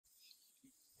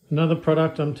Another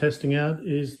product I'm testing out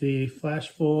is the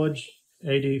Flashforge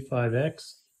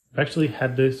AD5X. I've actually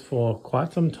had this for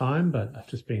quite some time, but I've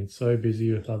just been so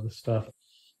busy with other stuff.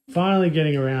 Finally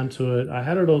getting around to it. I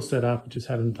had it all set up, just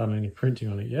hadn't done any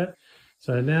printing on it yet.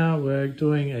 So now we're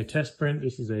doing a test print.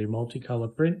 This is a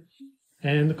multicolor print.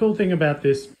 And the cool thing about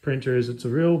this printer is it's a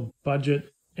real budget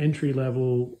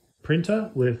entry-level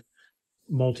printer with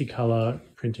multicolor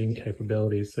printing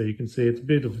capabilities. So you can see it's a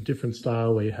bit of a different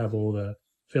style where you have all the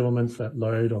filaments that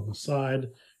load on the side.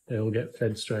 They will get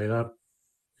fed straight up.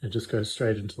 It just goes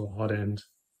straight into the hot end.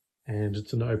 And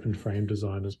it's an open frame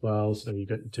design as well. So you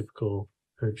get your typical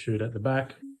hoop chute at the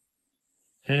back.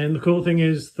 And the cool thing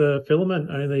is the filament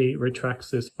only retracts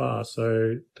this far.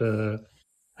 So the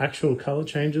actual color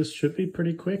changes should be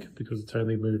pretty quick because it's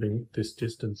only moving this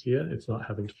distance here. It's not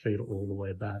having to feed all the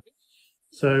way back.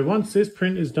 So once this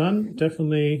print is done,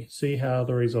 definitely see how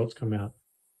the results come out.